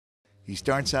He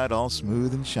starts out all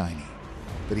smooth and shiny,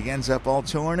 but he ends up all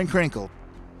torn and crinkled.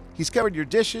 He's covered your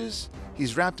dishes,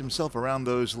 he's wrapped himself around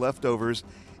those leftovers,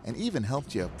 and even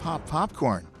helped you pop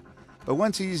popcorn. But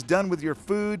once he's done with your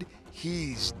food,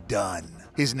 he's done.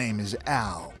 His name is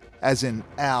Al, as in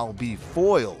Al be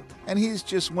foiled, and he's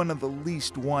just one of the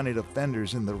least wanted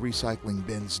offenders in the recycling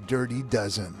bin's dirty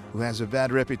dozen, who has a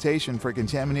bad reputation for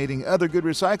contaminating other good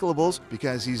recyclables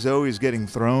because he's always getting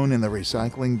thrown in the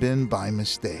recycling bin by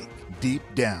mistake. Deep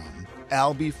down,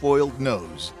 Al be foiled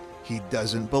knows he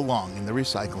doesn't belong in the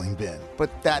recycling bin,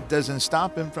 but that doesn't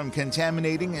stop him from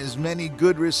contaminating as many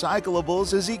good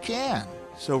recyclables as he can.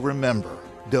 So remember,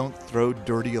 don't throw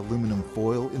dirty aluminum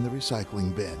foil in the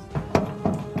recycling bin.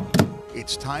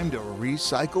 It's time to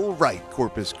recycle right,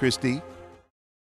 Corpus Christi.